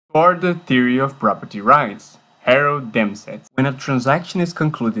Toward the theory of property rights, Harold Demsetz. When a transaction is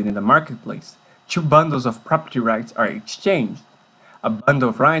concluded in the marketplace, two bundles of property rights are exchanged. A bundle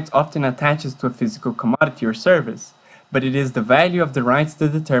of rights often attaches to a physical commodity or service, but it is the value of the rights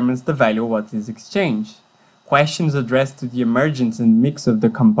that determines the value of what is exchanged. Questions addressed to the emergence and mix of the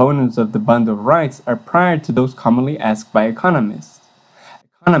components of the bundle of rights are prior to those commonly asked by economists.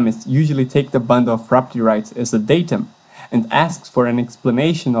 Economists usually take the bundle of property rights as a datum and asks for an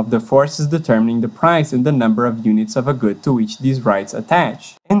explanation of the forces determining the price and the number of units of a good to which these rights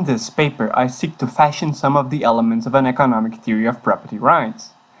attach. In this paper, I seek to fashion some of the elements of an economic theory of property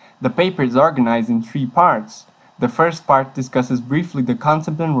rights. The paper is organized in three parts. The first part discusses briefly the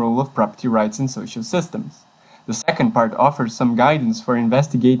concept and role of property rights in social systems. The second part offers some guidance for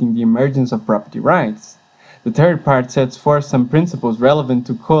investigating the emergence of property rights. The third part sets forth some principles relevant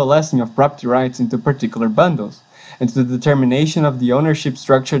to coalescing of property rights into particular bundles, and to the determination of the ownership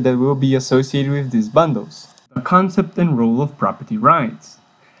structure that will be associated with these bundles. The concept and role of property rights.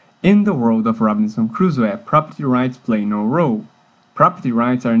 In the world of Robinson Crusoe, property rights play no role. Property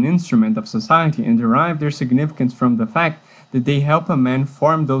rights are an instrument of society and derive their significance from the fact that they help a man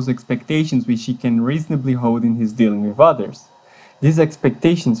form those expectations which he can reasonably hold in his dealing with others. These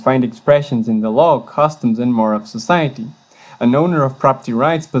expectations find expressions in the law, customs, and more of society. An owner of property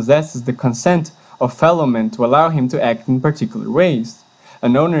rights possesses the consent of fellow men to allow him to act in particular ways.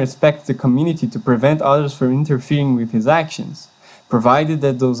 An owner expects the community to prevent others from interfering with his actions, provided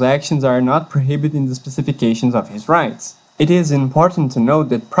that those actions are not prohibited in the specifications of his rights. It is important to note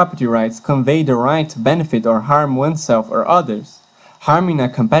that property rights convey the right to benefit or harm oneself or others. Harming a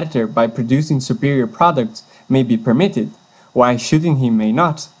competitor by producing superior products may be permitted, while shooting him may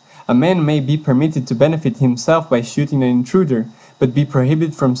not. A man may be permitted to benefit himself by shooting an intruder, but be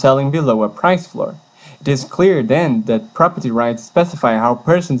prohibited from selling below a price floor. It is clear, then, that property rights specify how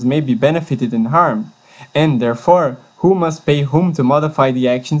persons may be benefited and harmed, and, therefore, who must pay whom to modify the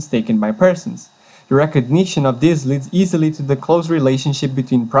actions taken by persons. The recognition of this leads easily to the close relationship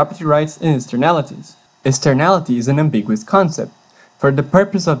between property rights and externalities. Externality is an ambiguous concept. For the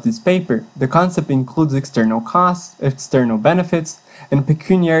purpose of this paper, the concept includes external costs, external benefits, and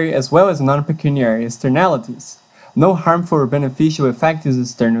pecuniary as well as non-pecuniary externalities. No harmful or beneficial effect is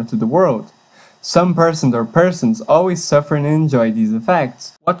external to the world. Some person or persons always suffer and enjoy these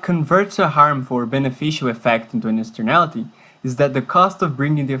effects. What converts a harmful or beneficial effect into an externality is that the cost of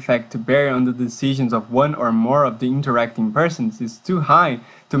bringing the effect to bear on the decisions of one or more of the interacting persons is too high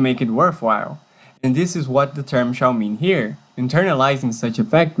to make it worthwhile. And this is what the term shall mean here. Internalizing such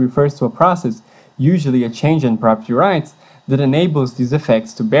effect refers to a process, usually a change in property rights, that enables these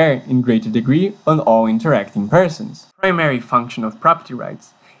effects to bear in greater degree on all interacting persons. The primary function of property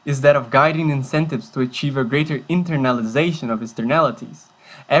rights is that of guiding incentives to achieve a greater internalization of externalities.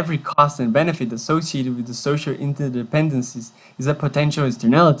 Every cost and benefit associated with the social interdependencies is a potential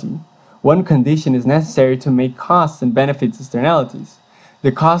externality. One condition is necessary to make costs and benefits externalities.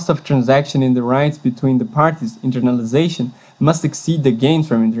 The cost of transaction in the rights between the parties, internalization, must exceed the gains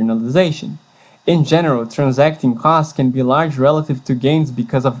from internalization. In general, transacting costs can be large relative to gains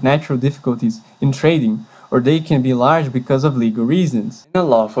because of natural difficulties in trading, or they can be large because of legal reasons. In a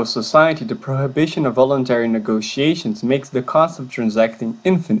lawful society, the prohibition of voluntary negotiations makes the cost of transacting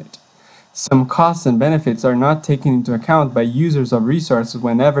infinite. Some costs and benefits are not taken into account by users of resources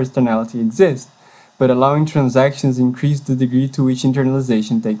whenever externality exists, but allowing transactions increase the degree to which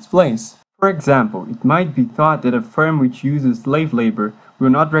internalization takes place. For example, it might be thought that a firm which uses slave labor will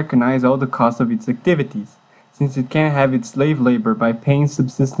not recognize all the costs of its activities, since it can have its slave labor by paying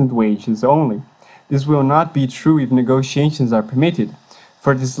subsistence wages only. This will not be true if negotiations are permitted,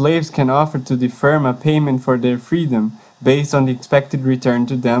 for the slaves can offer to the firm a payment for their freedom based on the expected return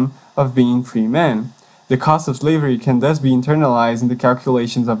to them of being free men. The cost of slavery can thus be internalized in the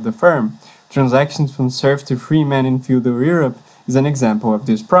calculations of the firm. Transactions from serf to free men in feudal Europe is an example of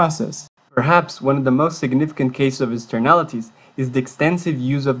this process. Perhaps one of the most significant cases of externalities is the extensive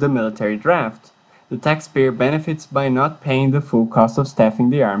use of the military draft. The taxpayer benefits by not paying the full cost of staffing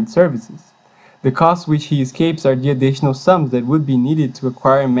the armed services. The costs which he escapes are the additional sums that would be needed to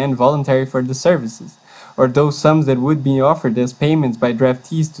acquire men voluntary for the services, or those sums that would be offered as payments by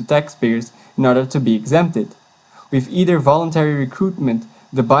draftees to taxpayers in order to be exempted. With either voluntary recruitment,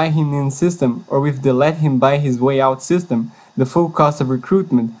 the buy him in system, or with the let him buy his way out system, the full cost of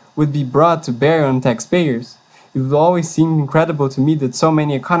recruitment would be brought to bear on taxpayers. It would always seem incredible to me that so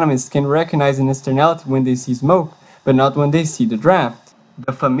many economists can recognize an externality when they see smoke, but not when they see the draft.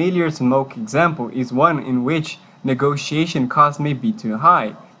 The familiar smoke example is one in which negotiation costs may be too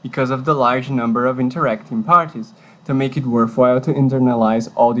high, because of the large number of interacting parties, to to make it worthwhile to internalize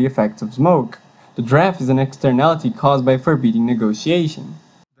all the effects of smoke. The draft is an externality caused by forbidding negotiation.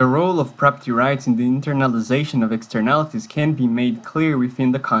 The role of property rights in the internalization of externalities can be made clear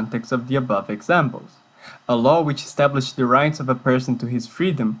within the context of the above examples. A law which established the rights of a person to his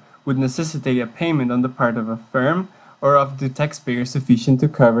freedom would necessitate a payment on the part of a firm or of the taxpayer sufficient to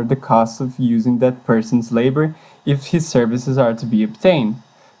cover the costs of using that person's labor if his services are to be obtained.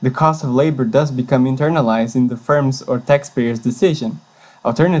 The cost of labor thus become internalized in the firm's or taxpayer's decision.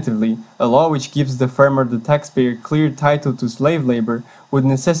 Alternatively, a law which gives the firm or the taxpayer clear title to slave labor would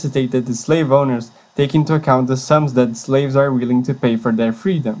necessitate that the slave owners take into account the sums that slaves are willing to pay for their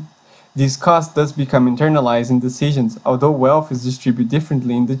freedom. These costs thus become internalized in decisions, although wealth is distributed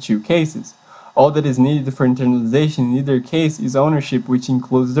differently in the two cases. All that is needed for internalization in either case is ownership, which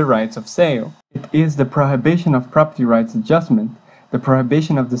includes the rights of sale. It is the prohibition of property rights adjustment, the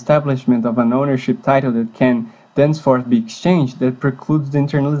prohibition of the establishment of an ownership title that can thenceforth be exchanged, that precludes the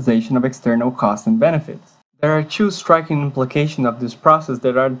internalization of external costs and benefits. There are two striking implications of this process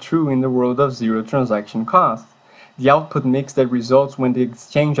that are true in the world of zero transaction costs. The output mix that results when the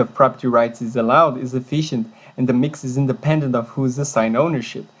exchange of property rights is allowed is efficient, and the mix is independent of who is assigned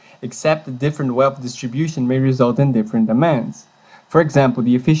ownership, except that different wealth distribution may result in different demands. For example,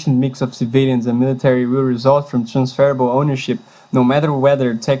 the efficient mix of civilians and military will result from transferable ownership, no matter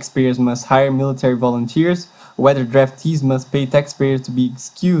whether taxpayers must hire military volunteers or whether draftees must pay taxpayers to be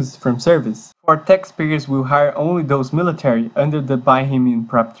excused from service. For taxpayers will hire only those military under the buy him in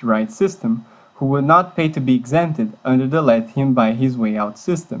property rights system, who will not pay to be exempted under the let him buy his way out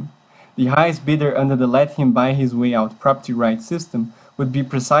system. The highest bidder under the let him buy his way out property rights system would be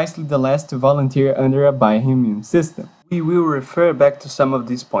precisely the last to volunteer under a buy him in system. We will refer back to some of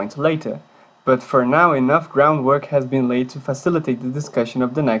these points later, but for now enough groundwork has been laid to facilitate the discussion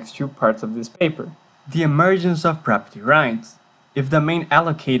of the next two parts of this paper. The emergence of property rights. If the main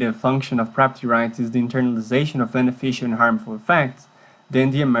allocative function of property rights is the internalization of beneficial and harmful effects,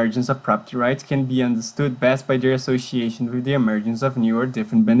 then the emergence of property rights can be understood best by their association with the emergence of new or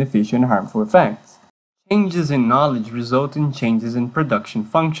different beneficial and harmful effects. Changes in knowledge result in changes in production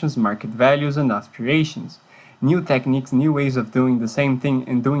functions, market values, and aspirations. New techniques, new ways of doing the same thing,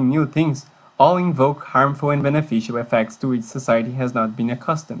 and doing new things all invoke harmful and beneficial effects to which society has not been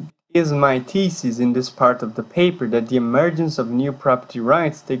accustomed. It is my thesis in this part of the paper that the emergence of new property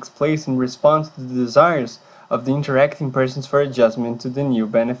rights takes place in response to the desires of the interacting persons for adjustment to the new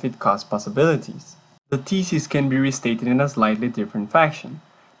benefit-cost possibilities. The thesis can be restated in a slightly different fashion.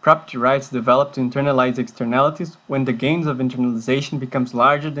 Property rights develop to internalize externalities when the gains of internalization becomes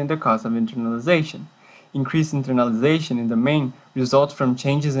larger than the cost of internalization. Increased internalization in the main results from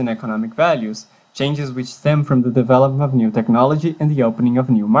changes in economic values, changes which stem from the development of new technology and the opening of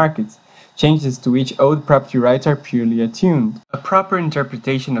new markets, changes to which old property rights are purely attuned. A proper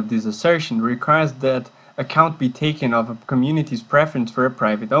interpretation of this assertion requires that account be taken of a community's preference for a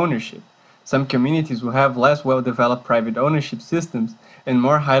private ownership. Some communities will have less well-developed private ownership systems and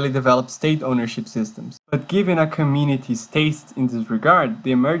more highly developed state ownership systems. But given a community's tastes in this regard,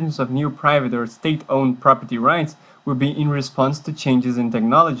 the emergence of new private or state-owned property rights will be in response to changes in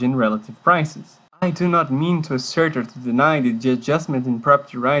technology and relative prices. I do not mean to assert or to deny that the adjustment in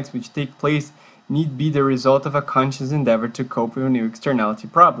property rights which take place need be the result of a conscious endeavor to cope with new externality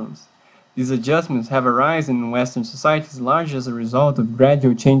problems. These adjustments have arisen in Western societies largely as a result of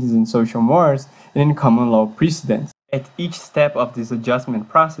gradual changes in social mores and in common law precedents. At each step of this adjustment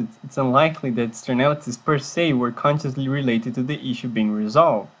process, it's unlikely that externalities per se were consciously related to the issue being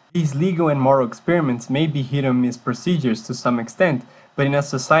resolved. These legal and moral experiments may be hit-and-miss procedures to some extent, but in a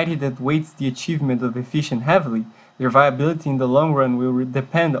society that weights the achievement of efficient heavily, their viability in the long run will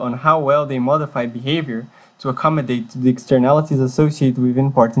depend on how well they modify behavior to accommodate to the externalities associated with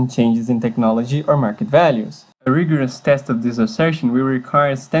important changes in technology or market values. A rigorous test of this assertion will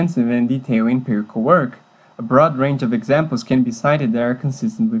require extensive and detailed empirical work. A broad range of examples can be cited that are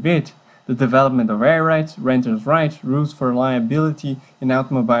consistent with it: the development of air rights, renters' rights, rules for liability in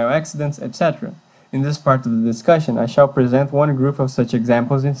automobile accidents, etc. In this part of the discussion, I shall present one group of such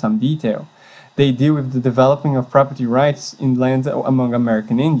examples in some detail. They deal with the developing of property rights in land among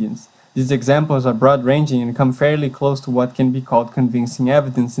American Indians. These examples are broad-ranging and come fairly close to what can be called convincing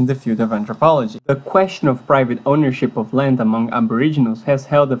evidence in the field of anthropology. The question of private ownership of land among aboriginals has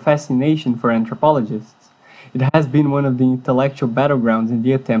held a fascination for anthropologists. It has been one of the intellectual battlegrounds in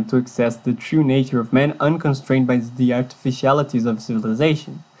the attempt to assess the true nature of man unconstrained by the artificialities of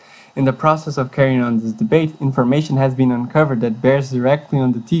civilization. In the process of carrying on this debate, information has been uncovered that bears directly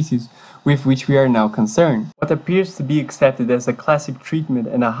on the thesis with which we are now concerned. What appears to be accepted as a classic treatment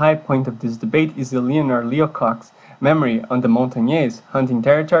and a high point of this debate is the Leonard Leacock's memory on the Montagnais hunting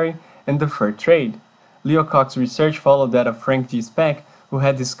territory, and the fur trade. Leacock's research followed that of Frank G. Speck, who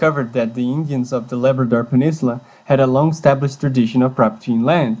had discovered that the Indians of the Labrador Peninsula had a long-established tradition of property in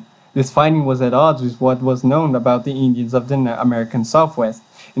land. This finding was at odds with what was known about the Indians of the American Southwest,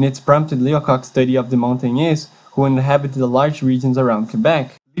 and it prompted Leacock's study of the Montagnais, who inhabited the large regions around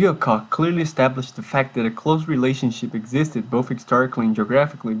Quebec. Leacock clearly established the fact that a close relationship existed both historically and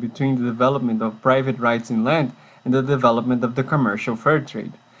geographically between the development of private rights in land and the development of the commercial fur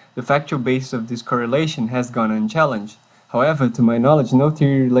trade. The factual basis of this correlation has gone unchallenged. However, to my knowledge, no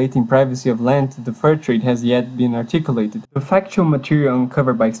theory relating privacy of land to the fur trade has yet been articulated. The factual material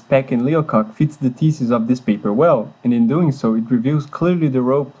uncovered by Speck and Leacock fits the thesis of this paper well, and in doing so, it reveals clearly the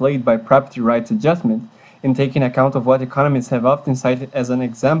role played by property rights adjustment in taking account of what economists have often cited as an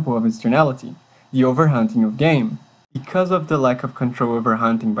example of externality, the overhunting of game. Because of the lack of control over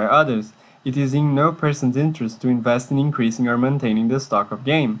hunting by others, it is in no person's interest to invest in increasing or maintaining the stock of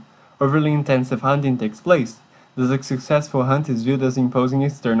game. Overly intensive hunting takes place. Thus, a successful hunt is viewed as imposing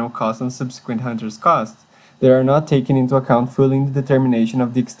external costs on subsequent hunters' costs. They are not taken into account fully in the determination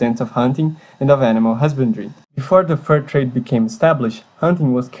of the extent of hunting and of animal husbandry. Before the fur trade became established,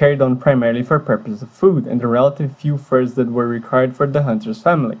 hunting was carried on primarily for purposes of food and the relatively few furs that were required for the hunter's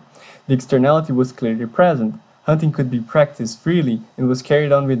family. The externality was clearly present. Hunting could be practiced freely and was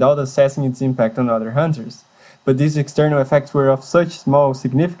carried on without assessing its impact on other hunters. But these external effects were of such small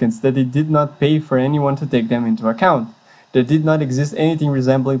significance that it did not pay for anyone to take them into account. There did not exist anything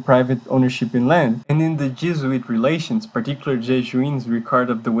resembling private ownership in land, and in the Jesuit relations, particularly Jesuin's record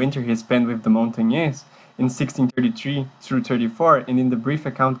of the winter he spent with the Montagnais in 1633 through 34, and in the brief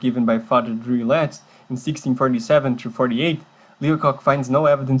account given by Father Druillettes in 1647 through 48, Leacock finds no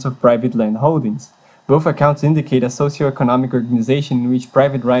evidence of private land holdings. Both accounts indicate a socio-economic organization in which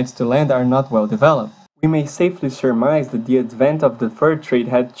private rights to land are not well developed. We may safely surmise that the advent of the fur trade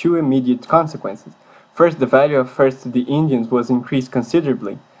had two immediate consequences. First, the value of furs to the Indians was increased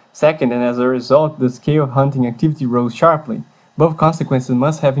considerably. Second, and as a result, the scale of hunting activity rose sharply. Both consequences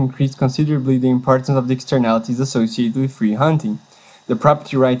must have increased considerably the importance of the externalities associated with free hunting. The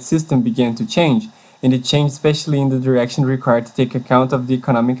property rights system began to change, and it changed especially in the direction required to take account of the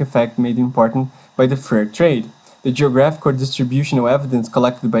economic effect made important by the fur trade. The geographical distributional evidence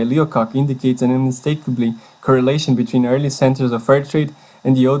collected by Leacock indicates an unmistakable correlation between early centers of fur trade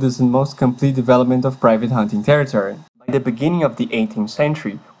and the oldest and most complete development of private hunting territory. By the beginning of the 18th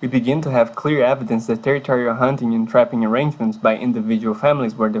century, we begin to have clear evidence that territorial hunting and trapping arrangements by individual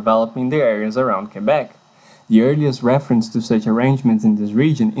families were developing in the areas around Quebec. The earliest reference to such arrangements in this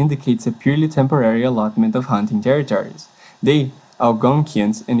region indicates a purely temporary allotment of hunting territories. They,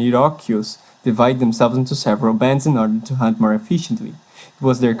 Algonquians and Iroquois, divide themselves into several bands in order to hunt more efficiently. It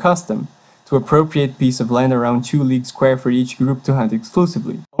was their custom to appropriate a piece of land around 2 leagues square for each group to hunt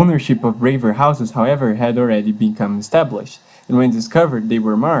exclusively. Ownership of braver houses, however, had already become established, and when discovered, they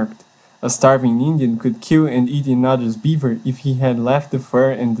were marked. A starving Indian could kill and eat another's beaver if he had left the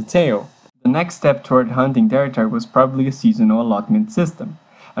fur and the tail. The next step toward hunting territory was probably a seasonal allotment system.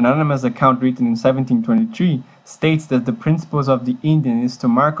 An anonymous account written in 1723 states that the principles of the Indian is to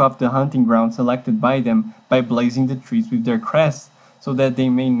mark off the hunting ground selected by them by blazing the trees with their crests, so that they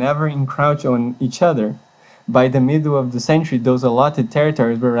may never encroach on each other. By the middle of the century, those allotted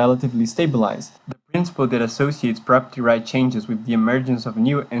territories were relatively stabilized. The principle that associates property right changes with the emergence of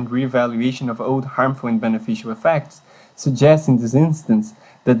new and reevaluation of old harmful and beneficial effects suggests in this instance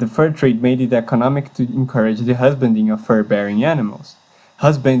that the fur trade made it economic to encourage the husbanding of fur-bearing animals.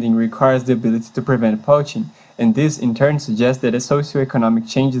 Husbanding requires the ability to prevent poaching, and this in turn suggests that socio-economic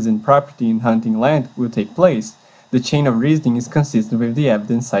changes in property and hunting land will take place. The chain of reasoning is consistent with the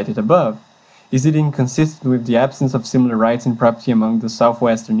evidence cited above. Is it inconsistent with the absence of similar rights in property among the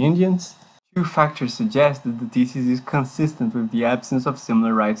southwestern Indians? Two factors suggest that the thesis is consistent with the absence of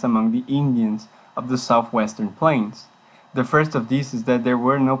similar rights among the Indians of the southwestern plains. The first of these is that there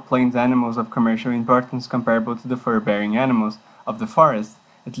were no plains animals of commercial importance comparable to the fur-bearing animals of the forest,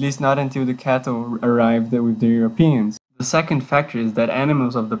 at least not until the cattle arrived with the Europeans. The second factor is that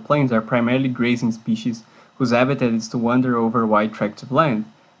animals of the plains are primarily grazing species whose habitat is to wander over wide tracts of land.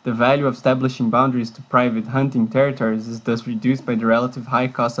 The value of establishing boundaries to private hunting territories is thus reduced by the relative high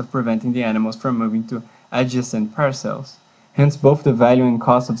cost of preventing the animals from moving to adjacent parcels. Hence, both the value and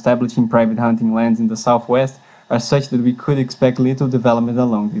cost of establishing private hunting lands in the southwest are such that we could expect little development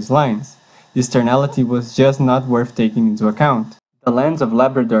along these lines. The externality was just not worth taking into account. The lands of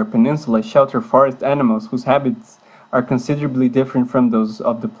Labrador Peninsula shelter forest animals whose habits are considerably different from those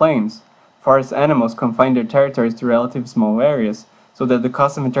of the plains. Forest animals confine their territories to relatively small areas, so that the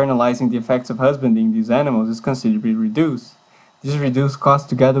cost of internalizing the effects of husbanding these animals is considerably reduced. This reduced cost,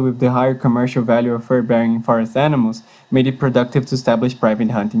 together with the higher commercial value of fur-bearing forest animals, made it productive to establish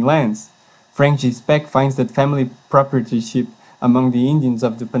private hunting lands. Frank G. Speck finds that family proprietorship among the Indians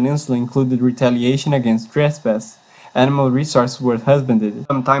of the peninsula included retaliation against trespass. Animal resources were husbanded.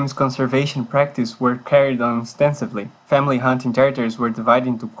 Sometimes conservation practices were carried on extensively. Family hunting territories were divided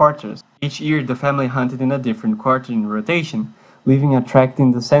into quarters. Each year the family hunted in a different quarter in rotation, leaving a tract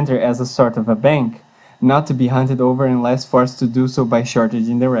in the center as a sort of a bank, not to be hunted over unless forced to do so by shortage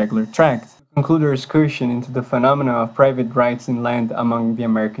in the regular tract. To conclude our excursion into the phenomena of private rights in land among the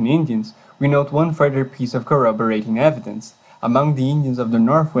American Indians, we note one further piece of corroborating evidence. Among the Indians of the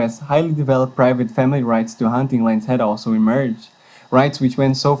Northwest, highly developed private family rights to hunting lands had also emerged, rights which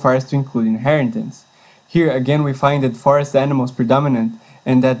went so far as to include inheritance. Here again we find that forest animals predominant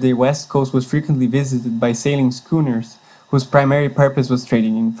and that the west coast was frequently visited by sailing schooners whose primary purpose was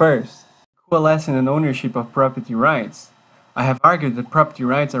trading in furs. Coalescing an ownership of property rights. I have argued that property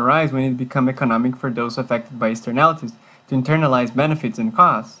rights arise when it becomes economic for those affected by externalities to internalize benefits and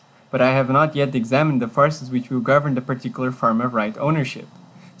costs, but I have not yet examined the forces which will govern the particular form of right ownership.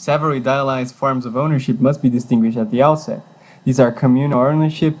 Several idealized forms of ownership must be distinguished at the outset. These are communal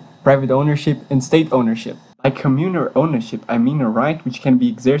ownership, private ownership, and state ownership. By communal ownership, I mean a right which can be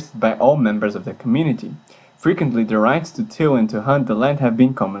exerted by all members of the community. Frequently, the rights to till and to hunt the land have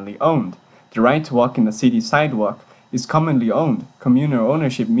been commonly owned. The right to walk in a city sidewalk is commonly owned. Communal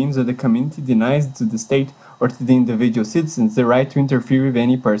ownership means that the community denies to the state or to the individual citizens the right to interfere with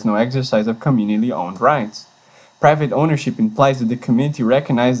any personal exercise of communally owned rights. Private ownership implies that the community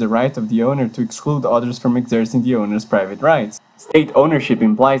recognizes the right of the owner to exclude others from exerting the owner's private rights. State ownership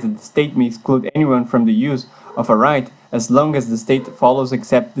implies that the state may exclude anyone from the use of a right as long as the state follows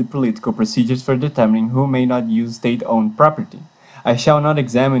accepted political procedures for determining who may not use state-owned property. I shall not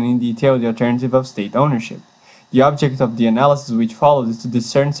examine in detail the alternative of state ownership. The object of the analysis which follows is to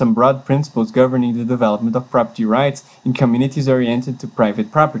discern some broad principles governing the development of property rights in communities oriented to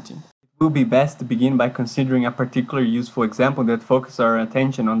private property. It will be best to begin by considering a particular useful example that focuses our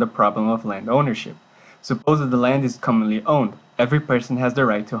attention on the problem of land ownership. Suppose that the land is commonly owned. Every person has the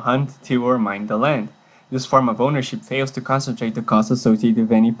right to hunt, till, or mine the land. This form of ownership fails to concentrate the costs associated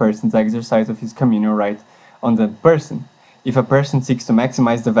with any person's exercise of his communal right on that person. If a person seeks to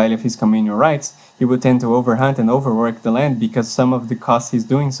maximize the value of his communal rights, he will tend to overhunt and overwork the land because some of the costs he's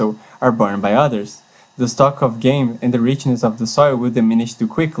doing so are borne by others. The stock of game and the richness of the soil will diminish too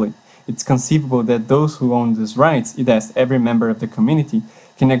quickly. It's conceivable that those who own these rights, i.e. every member of the community,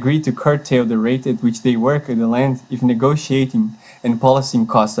 can agree to curtail the rate at which they work the land if negotiating and policing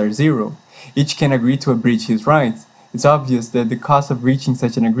costs are zero. Each can agree to abridge his rights. It's obvious that the cost of reaching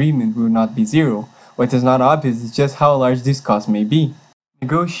such an agreement will not be zero. What is not obvious is just how large this cost may be.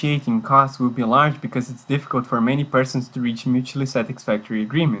 Negotiating costs will be large because it's difficult for many persons to reach mutually satisfactory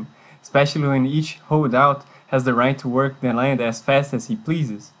agreement, especially when each holdout has the right to work the land as fast as he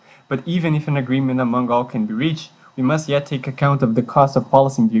pleases. But even if an agreement among all can be reached, we must yet take account of the cost of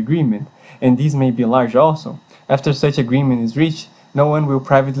policing the agreement, and these may be large also. After such agreement is reached, no one will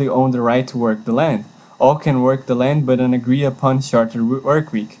privately own the right to work the land. All can work the land but an agreed upon shorter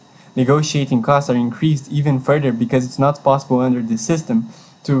work week. Negotiating costs are increased even further because it's not possible under this system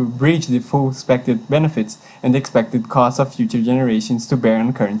to bridge the full expected benefits and expected costs of future generations to bear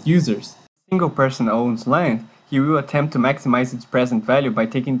on current users. If a single person owns land, he will attempt to maximize its present value by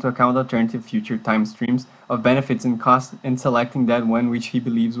taking into account alternative future time streams of benefits and costs and selecting that one which he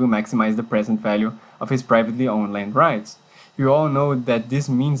believes will maximize the present value of his privately owned land rights. You all know that this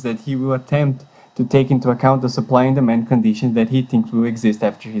means that he will attempt to take into account the supply and demand conditions that he thinks will exist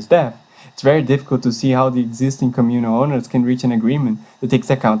after his death. It's very difficult to see how the existing communal owners can reach an agreement that takes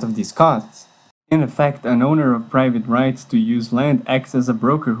account of these costs. In effect, an owner of private rights to use land acts as a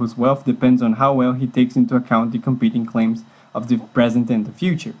broker whose wealth depends on how well he takes into account the competing claims of the present and the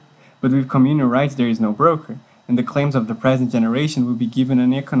future. But with communal rights there is no broker, and the claims of the present generation will be given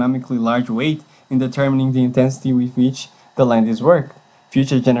an economically large weight in determining the intensity with which the land is worked.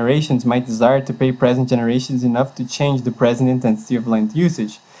 Future generations might desire to pay present generations enough to change the present intensity of land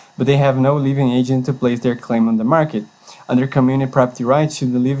usage, but they have no living agent to place their claim on the market. Under communal property rights,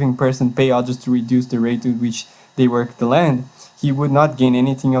 should the living person pay others to reduce the rate at which they work the land, he would not gain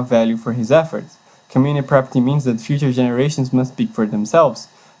anything of value for his efforts. Communal property means that future generations must speak for themselves.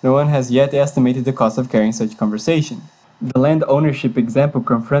 No one has yet estimated the cost of carrying such conversation. The land ownership example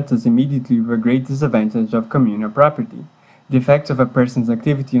confronts us immediately with a great disadvantage of communal property. The effects of a person's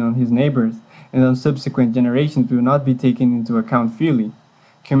activity on his neighbors and on subsequent generations will not be taken into account fully.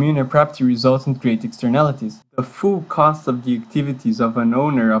 Communal property results in great externalities. The The full costs of the activities of an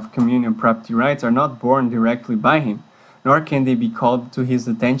owner of communal property rights are not borne directly by him, nor can they be called to his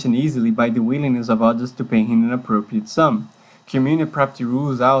attention easily by the willingness of others to pay him an appropriate sum. Communal property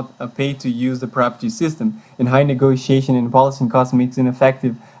rules out a pay-to-use the property system, and high negotiation and policing costs makes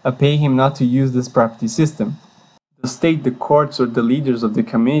ineffective a pay him not to use this property system. The state, the courts, or the leaders of the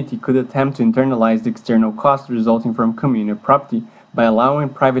community could attempt to internalize the external costs resulting from communal property by allowing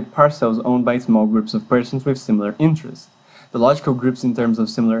private parcels owned by small groups of persons with similar interests. The logical groups in terms of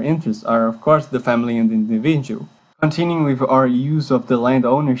similar interests are, of course, the family and the individual. Continuing with our use of the land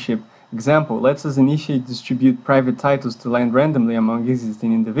ownership example, let us initially distribute private titles to land randomly among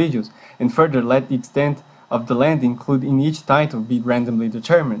existing individuals, and further let the extent of the land included in each title be randomly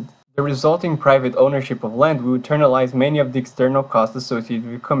determined. The resulting private ownership of land will internalize many of the external costs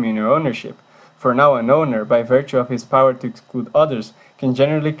associated with communal ownership. For now, an owner, by virtue of his power to exclude others, can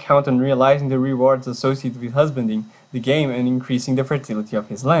generally count on realizing the rewards associated with husbanding the game and increasing the fertility of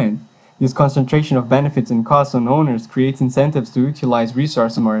his land. This concentration of benefits and costs on owners creates incentives to utilize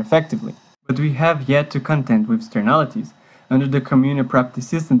resources more effectively. But we have yet to contend with externalities. Under the communal property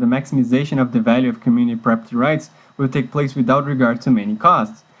system, the maximization of the value of communal property rights will take place without regard to many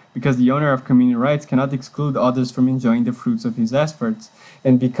costs, because the owner of communal rights cannot exclude others from enjoying the fruits of his efforts,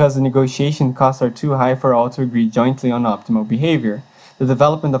 and because the negotiation costs are too high for all to agree jointly on optimal behavior. The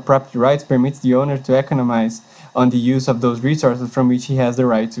development of property rights permits the owner to economize on the use of those resources from which he has the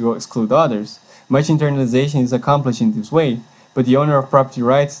right to exclude others. Much internalization is accomplished in this way, but the owner of property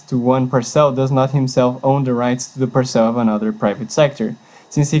rights to one parcel does not himself own the rights to the parcel of another private sector.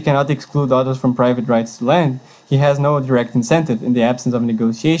 Since he cannot exclude others from private rights to land, he has no direct incentive, in the absence of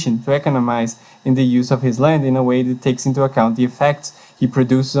negotiation, to economize in the use of his land in a way that takes into account the effects he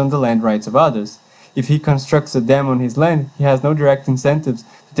produces on the land rights of others. If he constructs a dam on his land, he has no direct incentives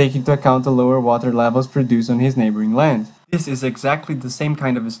to take into account the lower water levels produced on his neighboring land. This is exactly the same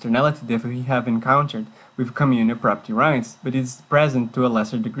kind of externality that we have encountered with communal property rights, but it is present to a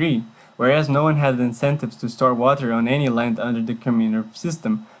lesser degree. Whereas no one had incentives to store water on any land under the communal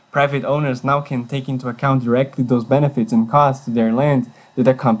system, private owners now can take into account directly those benefits and costs to their land that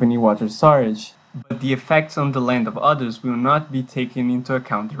accompany water storage. But the effects on the land of others will not be taken into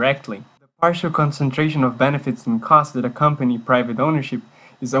account directly. The partial concentration of benefits and costs that accompany private ownership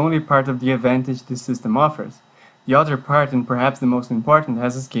is only part of the advantage this system offers. The other part, and perhaps the most important,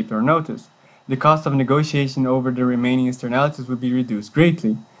 has escaped our notice. The cost of negotiation over the remaining externalities will be reduced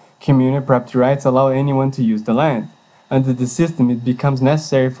greatly. Communal property rights allow anyone to use the land. Under the system, it becomes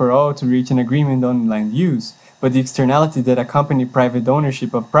necessary for all to reach an agreement on land use, but the externalities that accompany private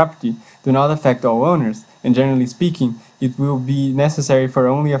ownership of property do not affect all owners, and generally speaking, it will be necessary for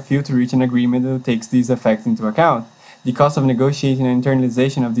only a few to reach an agreement that takes these effects into account. The cost of negotiating and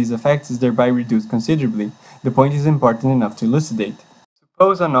internalization of these effects is thereby reduced considerably. The point is important enough to elucidate.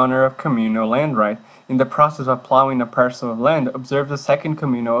 Suppose an owner of communal land right, in the process of plowing a parcel of land, observes a second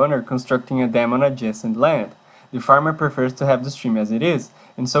communal owner constructing a dam on adjacent land. The farmer prefers to have the stream as it is,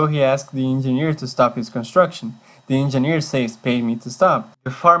 and so he asks the engineer to stop his construction. The engineer says, "Pay me to stop."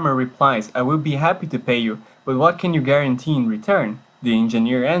 The farmer replies, "I will be happy to pay you, but what can you guarantee in return?" The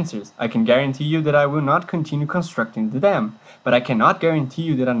engineer answers, "I can guarantee you that I will not continue constructing the dam, but I cannot guarantee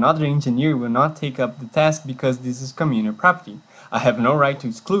you that another engineer will not take up the task because this is communal property. I have no right to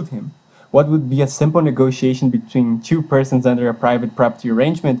exclude him." What would be a simple negotiation between two persons under a private property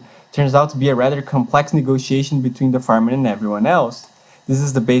arrangement turns out to be a rather complex negotiation between the farmer and everyone else. This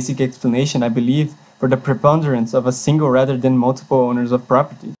is the basic explanation, I believe, for the preponderance of a single rather than multiple owners of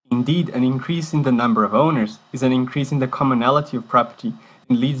property. Indeed, an increase in the number of owners is an increase in the commonality of property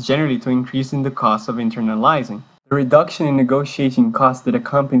and leads generally to an increase in the cost of internalizing. The reduction in negotiating costs that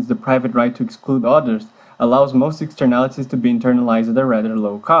accompanies the private right to exclude others allows most externalities to be internalized at a rather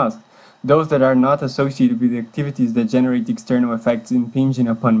low cost. Those that are not associated with activities that generate external effects impinging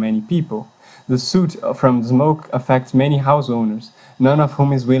upon many people. The soot from smoke affects many house owners, none of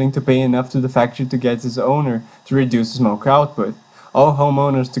whom is willing to pay enough to the factory to get its owner to reduce smoke output. All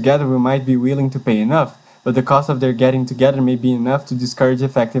homeowners together might be willing to pay enough, but the cost of their getting together may be enough to discourage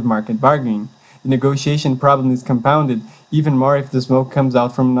effective market bargaining. The negotiation problem is compounded even more if the smoke comes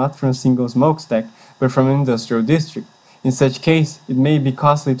out not from a single smokestack, but from an industrial district. In such case, it may be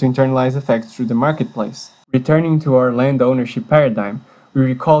costly to internalize effects through the marketplace. Returning to our land ownership paradigm, we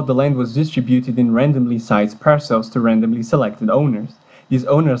recall the land was distributed in randomly sized parcels to randomly selected owners. These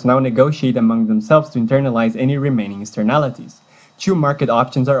owners now negotiate among themselves to internalize any remaining externalities. Two market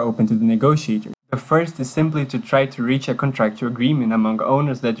options are open to the negotiator. The first is simply to try to reach a contractual agreement among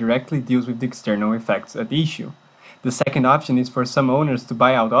owners that directly deals with the external effects at issue. The second option is for some owners to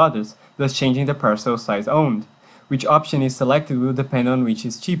buy out others, thus changing the parcel size owned. Which option is selected will depend on which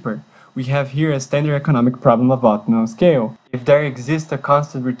is cheaper. We have here a standard economic problem of optimal scale. If there exists a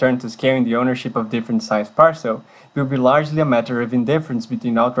constant return to scale in the ownership of different sized parcel, it will be largely a matter of indifference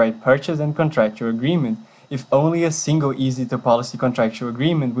between outright purchase and contractual agreement, if only a single easy-to-policy contractual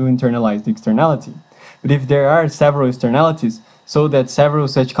agreement will internalize the externality. But if there are several externalities, so that several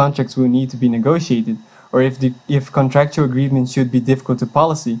such contracts will need to be negotiated, or if contractual agreements should be difficult to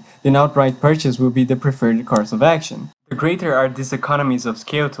policy, then outright purchase will be the preferred course of action. The greater are these economies of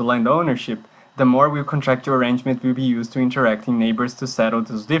scale to land ownership, the more will contractual arrangement will be used to interacting neighbors to settle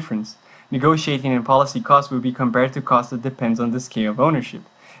those differences. Negotiating and policy costs will be compared to costs that depends on the scale of ownership,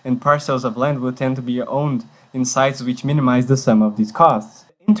 and parcels of land will tend to be owned in sites which minimize the sum of these costs.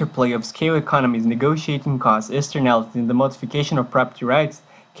 The interplay of scale economies, negotiating costs, externalities, and the modification of property rights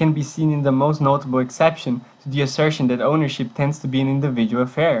can be seen in the most notable exception to the assertion that ownership tends to be an individual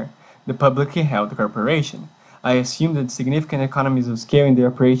affair, the publicly held corporation. I assume that significant economies of scale in the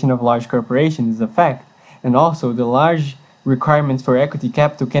operation of large corporations is a fact, and also the large requirements for equity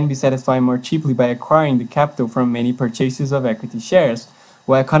capital can be satisfied more cheaply by acquiring the capital from many purchases of equity shares.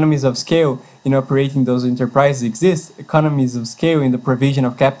 While economies of scale in operating those enterprises exist, economies of scale in the provision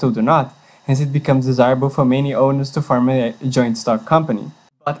of capital do not, hence it becomes desirable for many owners to form a joint stock company.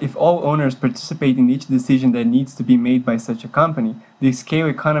 But if all owners participate in each decision that needs to be made by such a company, the scale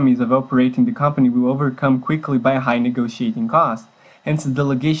economies of operating the company will overcome quickly by a high negotiating cost. Hence, the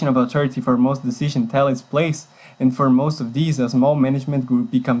delegation of authority for most decisions takes place, and for most of these, a small management group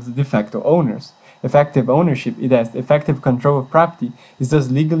becomes the de facto owners. Effective ownership, i.e., effective control of property, is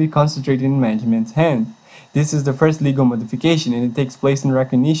thus legally concentrated in management's hand. This is the first legal modification, and it takes place in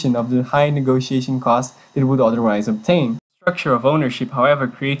recognition of the high negotiation costs it would otherwise obtain. The structure of ownership, however,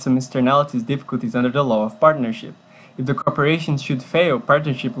 creates some externalities difficulties under the law of partnership. If the corporation should fail,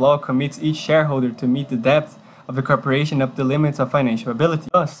 partnership law commits each shareholder to meet the debts of the corporation up to the limits of financial ability.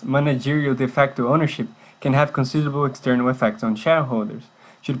 Thus, managerial de facto ownership can have considerable external effects on shareholders.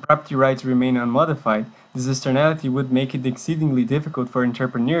 Should property rights remain unmodified, this externality would make it exceedingly difficult for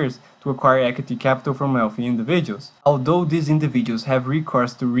entrepreneurs to acquire equity capital from wealthy individuals. Although these individuals have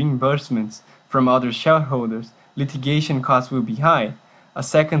recourse to reimbursements from other shareholders, litigation costs will be high. A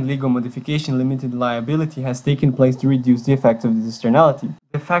second legal modification, limited liability, has taken place to reduce the effect of this externality.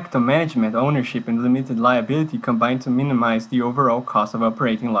 De facto management, ownership, and limited liability combine to minimize the overall cost of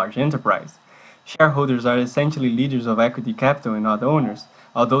operating large enterprise. Shareholders are essentially leaders of equity capital and not owners,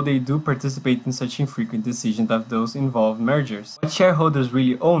 although they do participate in such infrequent decisions of those involved mergers. What shareholders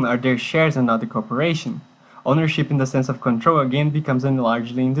really own are their shares and not the corporation. Ownership in the sense of control again becomes a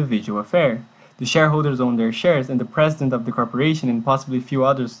largely individual affair. The shareholders own their shares, and the president of the corporation and possibly a few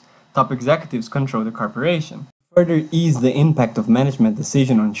others top executives control the corporation. To further ease the impact of management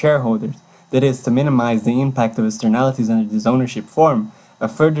decision on shareholders, that is, to minimize the impact of externalities under this ownership form, a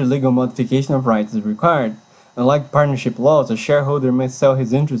further legal modification of rights is required. Unlike partnership laws, a shareholder may sell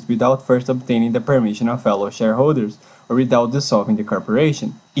his interest without first obtaining the permission of fellow shareholders, or without dissolving the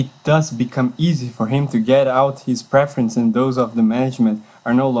corporation. It thus becomes easy for him to get out his preference, and those of the management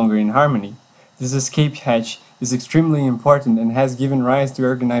are no longer in harmony. This escape hatch is extremely important and has given rise to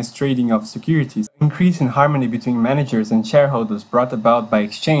organized trading of securities. Increase in harmony between managers and shareholders brought about by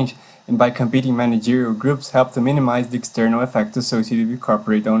exchange and by competing managerial groups help to minimize the external effects associated with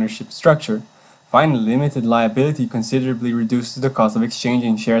corporate ownership structure. Finally, limited liability considerably reduces the cost of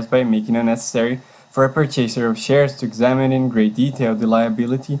exchanging shares by making it necessary for a purchaser of shares to examine in great detail the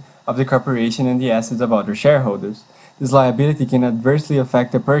liability of the corporation and the assets of other shareholders. This liability can adversely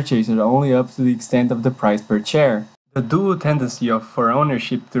affect the purchaser only up to the extent of the price per share. The dual tendency for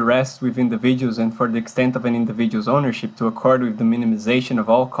ownership to rest with individuals and for the extent of an individual's ownership to accord with the minimization of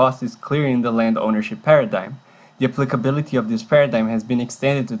all costs is clear in the land ownership paradigm. The applicability of this paradigm has been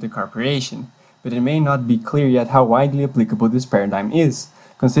extended to the corporation, but it may not be clear yet how widely applicable this paradigm is.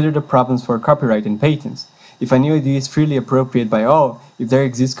 Consider the problems for copyright and patents. If a new idea is freely appropriated by all, if there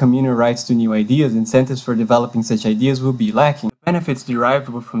exist communal rights to new ideas, incentives for developing such ideas will be lacking. The benefits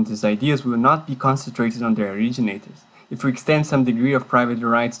derivable from these ideas will not be concentrated on their originators. If we extend some degree of private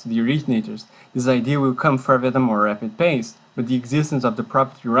rights to the originators, this idea will come forth at a more rapid pace, but the existence of the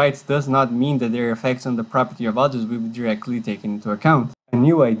property rights does not mean that their effects on the property of others will be directly taken into account. A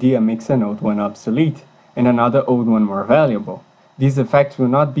new idea makes an old one obsolete, and another old one more valuable. These effects will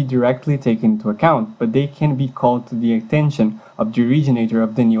not be directly taken into account, but they can be called to the attention of the originator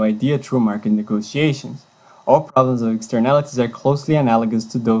of the new idea through market negotiations. All problems of externalities are closely analogous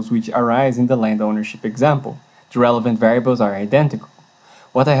to those which arise in the land ownership example. The relevant variables are identical.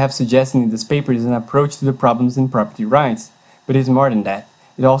 What I have suggested in this paper is an approach to the problems in property rights, but it is more than that.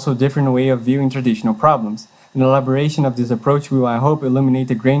 It is also a different way of viewing traditional problems. An elaboration of this approach will, I hope,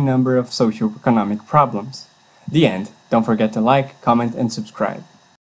 illuminate a great number of socio-economic problems. The end. Don't forget to like, comment, and subscribe.